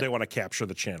own that. They want to capture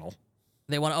the channel.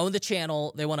 They want to own the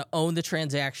channel. They want to own the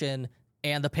transaction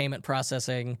and the payment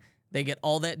processing. They get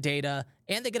all that data,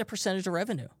 and they get a percentage of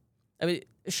revenue. I mean,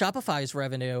 Shopify's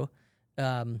revenue,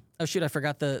 oh shoot, I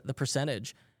forgot the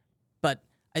percentage, but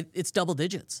it's double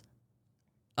digits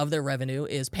of their revenue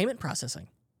is payment processing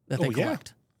that they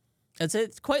collect.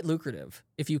 It's quite lucrative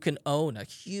if you can own a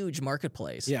huge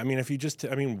marketplace. Yeah, I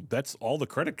mean, that's all the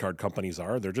credit card companies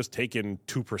are. They're just taking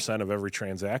 2% of every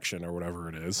transaction or whatever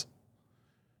it is.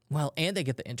 Well, and they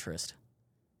get the interest.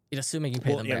 Assuming you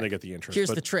pay them back. And they get the interest. Here's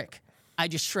the trick. I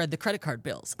just shred the credit card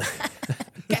bills.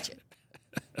 Gotcha.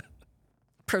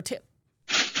 Pro tip.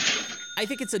 I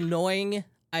think it's annoying.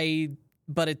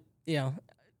 But it,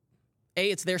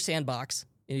 it's their sandbox.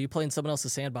 You play in someone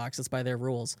else's sandbox. It's by their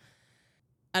rules.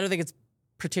 I don't think it's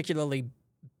particularly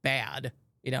bad.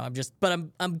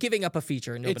 I'm giving up a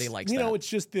feature and nobody likes that. It's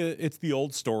just the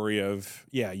old story of,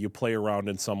 you play around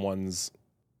in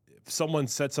if someone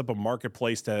sets up a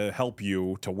marketplace to help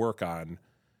you to work on,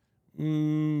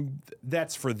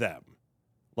 that's for them.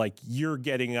 Like, you're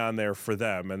getting on there for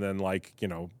them, and then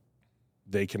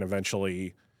they can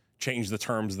eventually change the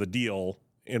terms of the deal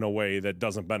in a way that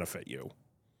doesn't benefit you.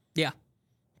 Yeah.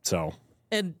 So.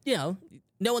 And,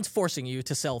 no one's forcing you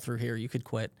to sell through here. You could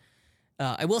quit.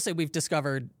 I will say we've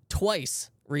discovered twice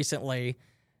recently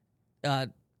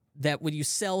that when you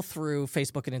sell through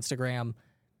Facebook and Instagram,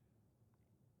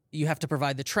 you have to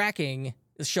provide the tracking,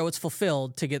 show it's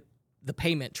fulfilled to get the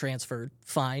payment transferred.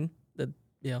 Fine.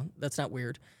 That's not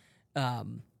weird.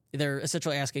 They're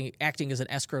essentially acting as an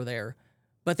escrow there,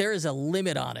 but there is a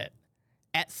limit on it.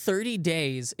 At 30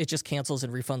 days, it just cancels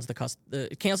and refunds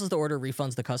it cancels the order,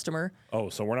 refunds the customer. Oh,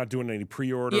 so we're not doing any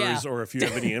pre-orders or if you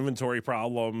have any inventory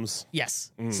problems.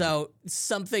 Yes. So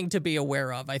something to be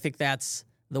aware of. I think that's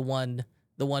the one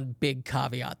big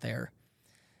caveat there.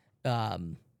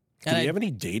 Do we have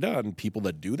any data on people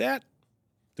that do that?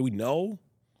 Do we know?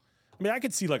 I mean, I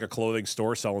could see like a clothing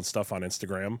store selling stuff on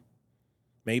Instagram.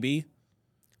 Maybe.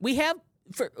 We have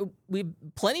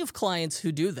plenty of clients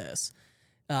who do this.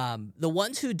 The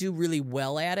ones who do really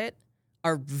well at it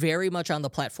are very much on the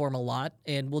platform a lot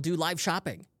and will do live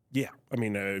shopping. Yeah. I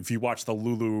mean, if you watch the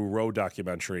Lulu Row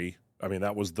documentary, I mean,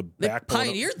 that was the backbone. They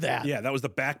pioneered that. Yeah, that was the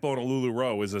backbone of Lulu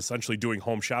Row, is essentially doing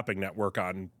home shopping network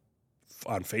on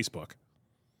Facebook.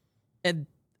 And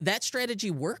that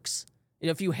strategy works.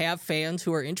 If you have fans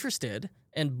who are interested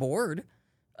and bored,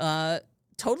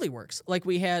 totally works. Like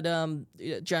we had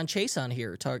John Chase on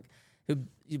here who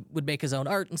would make his own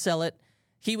art and sell it.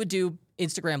 He would do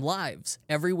Instagram lives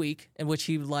every week in which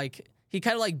he kind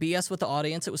of like BS with the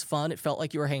audience. It was fun. It felt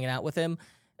like you were hanging out with him.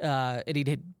 And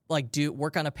he'd do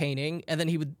work on a painting, and then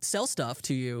he would sell stuff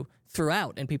to you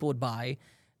throughout, and people would buy.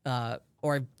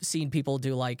 Or I've seen people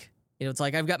do it's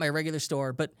like I've got my regular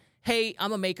store, but hey,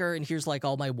 I'm a maker, and here's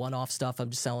all my one-off stuff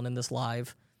I'm just selling in this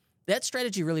live. That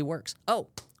strategy really works. Oh,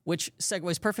 which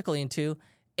segues perfectly into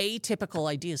atypical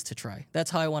ideas to try. That's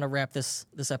how I want to wrap this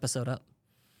episode up.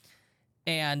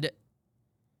 And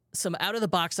some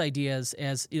out-of-the-box ideas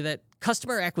that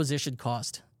customer acquisition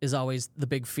cost is always the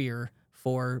big fear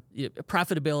for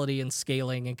profitability and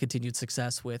scaling and continued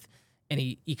success with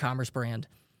any e-commerce brand.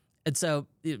 And so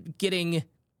adding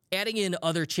in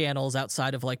other channels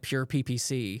outside of pure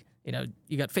PPC,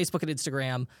 you got Facebook and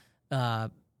Instagram,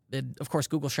 and of course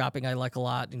Google Shopping I like a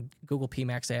lot, and Google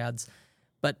PMax ads,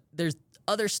 but there's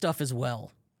other stuff as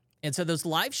well. And so those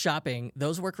live shopping,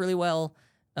 those work really well.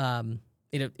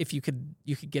 If you could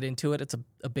get into it, it's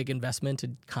a big investment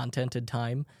in content and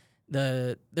time.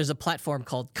 There's a platform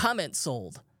called Comment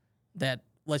Sold that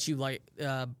lets you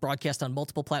broadcast on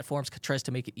multiple platforms, tries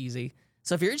to make it easy.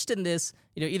 So if you're interested in this,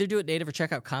 either do it native or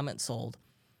check out Comment Sold.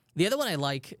 The other one I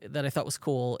like that I thought was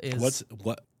cool is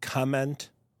what Comment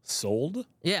Sold?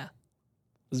 Yeah,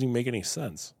 doesn't even make any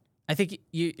sense. I think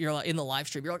you're in the live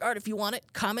stream. You're like, all right, if you want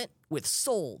it, comment with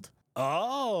sold.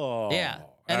 Oh, yeah.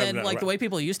 And then the way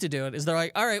people used to do it is they're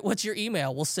like, all right, what's your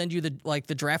email? We'll send you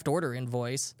the draft order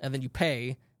invoice, and then you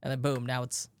pay, and then boom, now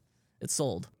it's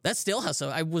sold. That's still how. So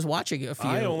I was watching a few.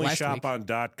 I only last shop week.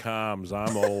 on .coms.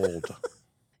 I'm old.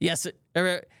 Yes,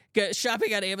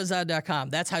 shopping on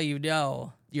Amazon.com. That's how you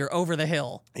know you're over the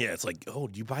hill. Yeah, it's like, oh,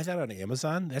 do you buy that on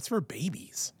Amazon? That's for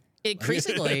babies.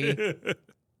 Increasingly,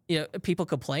 people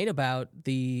complain about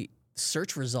the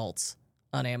search results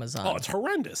on Amazon. Oh, it's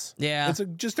horrendous. Yeah, it's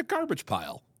just a garbage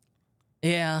pile.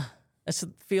 Yeah, it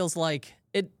feels like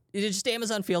it. Just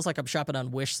Amazon feels like I'm shopping on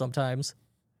Wish sometimes,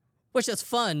 which that's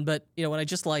fun. But when I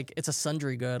just it's a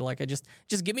sundry good. I just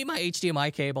give me my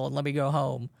HDMI cable and let me go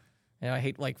home. I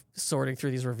hate sorting through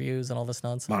these reviews and all this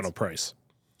nonsense. Monoprice.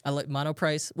 I like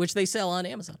Monoprice, which they sell on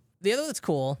Amazon. The other that's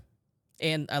cool,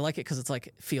 and I like it because it's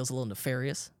feels a little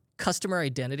nefarious. Customer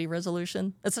identity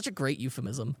resolution. That's such a great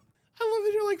euphemism. I love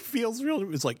that you're like feels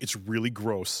real. It's like, it's really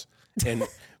gross and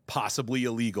possibly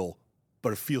illegal,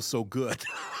 but it feels so good.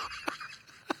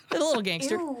 A little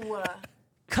gangster.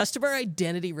 Customer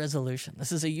identity resolution.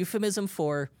 This is a euphemism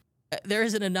for there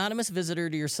is an anonymous visitor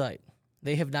to your site.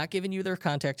 They have not given you their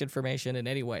contact information in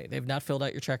any way. They've not filled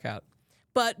out your checkout.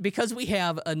 But because we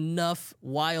have enough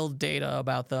wild data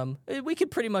about them, we can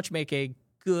pretty much make a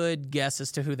good guess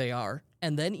as to who they are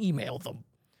and then email them.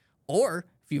 Or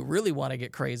if you really want to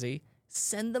get crazy,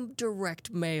 send them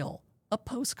direct mail, a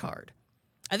postcard.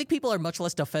 I think people are much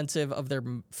less defensive of their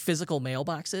physical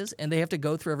mailboxes, and they have to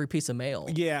go through every piece of mail.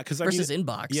 Yeah, because versus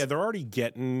inbox. Yeah, they're already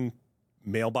getting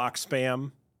mailbox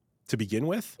spam to begin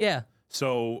with. Yeah.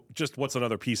 So just what's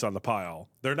another piece on the pile?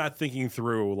 They're not thinking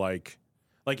through like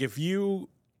if you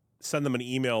send them an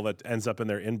email that ends up in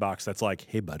their inbox that's like,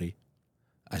 "Hey, buddy,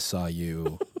 I saw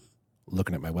you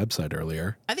looking at my website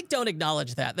earlier." I think don't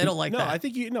acknowledge that. They don't like that. I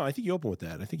think you open with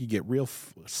that. I think you get real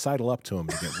sidle up to them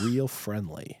and get real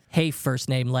friendly. Hey, first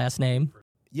name, last name.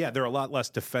 Yeah, they're a lot less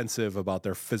defensive about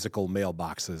their physical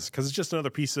mailboxes because it's just another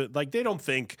piece of, like, they don't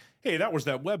think, hey, that was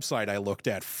that website I looked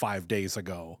at 5 days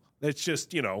ago. It's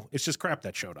just, it's just crap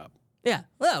that showed up. Yeah.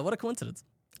 Well, what a coincidence.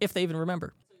 If they even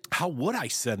remember. How would I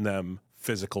send them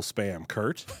physical spam,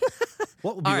 Kurt?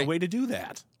 What would be the way to do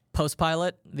that?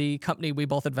 Postpilot, the company we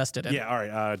both invested in. Yeah, all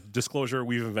right. Disclosure,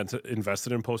 we've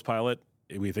invested in Postpilot.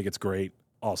 We think it's great.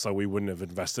 Also, we wouldn't have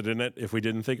invested in it if we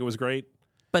didn't think it was great.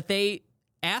 But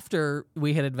after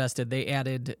we had invested, they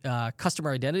added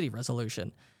customer identity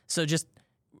resolution. So just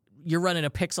you're running a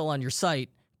pixel on your site,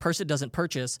 person doesn't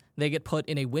purchase, they get put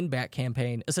in a win-back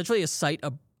campaign, essentially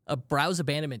a browse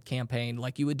abandonment campaign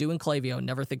like you would do in Klaviyo and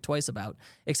never think twice about,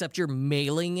 except you're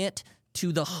mailing it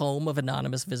to the home of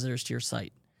anonymous visitors to your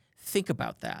site. Think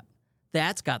about that.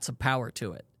 That's got some power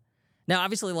to it. Now,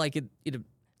 obviously, like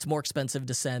it's more expensive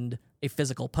to send a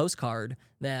physical postcard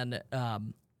than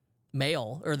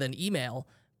mail or than email,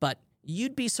 but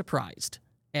you'd be surprised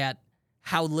at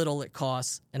how little it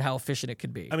costs and how efficient it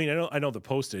could be. I mean, I know the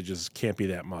postage can't be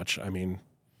that much. I mean,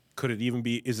 could it even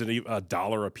be? Is it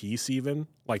 $1 a piece even?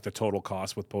 Like the total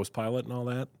cost with Postpilot and all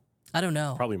that? I don't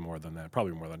know. Probably more than that.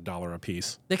 Probably more than $1 a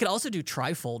piece. They could also do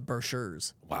trifold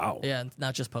brochures. Wow. Yeah,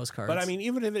 not just postcards. But I mean,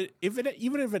 even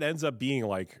if it ends up being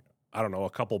like, I don't know, a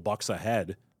couple bucks a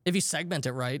head. If you segment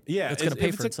it right, yeah, it's going to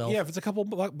pay for itself. Yeah, if it's a couple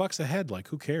bucks a head, like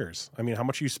who cares? I mean, how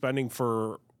much are you spending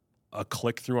for a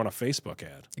click through on a Facebook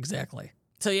ad? Exactly.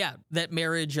 So yeah, that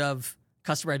marriage of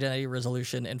customer identity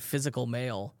resolution and physical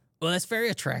mail, well, that's very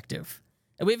attractive.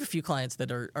 And we have a few clients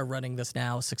that are running this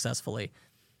now successfully.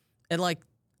 And like,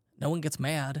 no one gets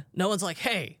mad. No one's like,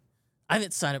 hey, I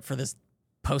didn't sign up for this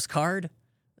postcard.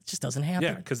 It just doesn't happen.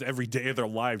 Yeah, because every day of their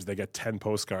lives, they get 10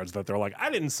 postcards that they're like, I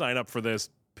didn't sign up for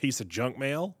this piece of junk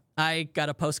mail. I got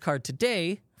a postcard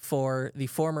today for the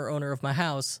former owner of my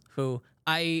house who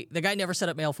the guy never set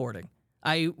up mail forwarding.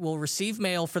 I will receive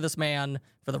mail for this man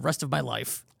for the rest of my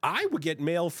life. I would get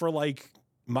mail for like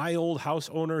my old house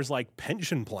owner's like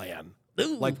pension plan.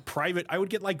 Ooh. Like private, I would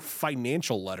get like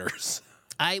financial letters.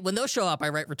 When those show up, I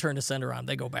write return to sender on.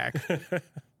 They go back.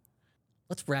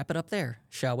 Let's wrap it up there,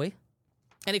 shall we?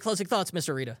 Any closing thoughts,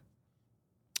 Mr. Rita?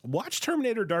 Watch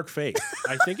Terminator Dark Fate.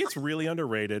 I think it's really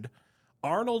underrated.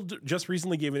 Arnold just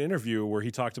recently gave an interview where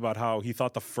he talked about how he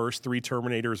thought the first 3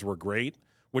 Terminators were great,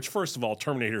 which first of all,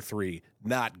 Terminator 3,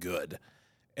 not good.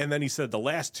 And then he said the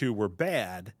last 2 were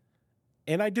bad.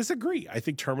 And I disagree. I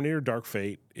think Terminator Dark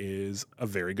Fate is a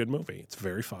very good movie. It's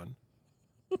very fun.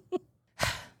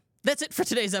 That's it for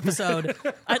today's episode.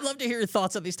 I'd love to hear your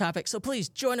thoughts on these topics, so please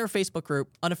join our Facebook group,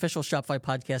 Unofficial Shopify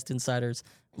Podcast Insiders.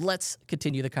 Let's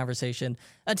continue the conversation.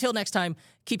 Until next time,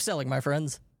 keep selling, my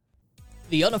friends.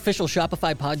 The Unofficial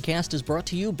Shopify Podcast is brought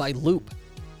to you by Loop.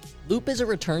 Loop is a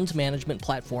returns management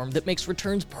platform that makes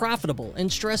returns profitable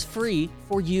and stress-free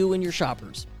for you and your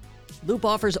shoppers. Loop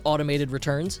offers automated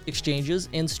returns, exchanges,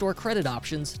 and store credit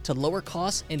options to lower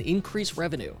costs and increase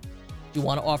revenue. Do you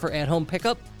want to offer at-home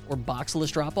pickup or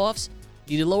boxless drop-offs?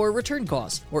 Need to lower return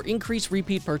costs or increase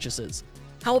repeat purchases?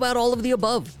 How about all of the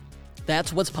above?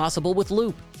 That's what's possible with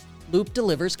Loop. Loop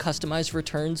delivers customized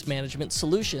returns management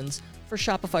solutions for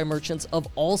Shopify merchants of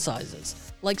all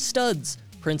sizes, like Studs,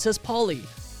 Princess Polly,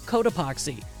 Code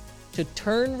Epoxy, to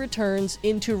turn returns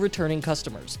into returning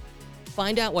customers.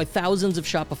 Find out why thousands of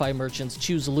Shopify merchants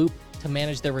choose Loop to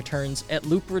manage their returns at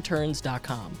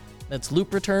loopreturns.com. That's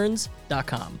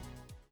loopreturns.com.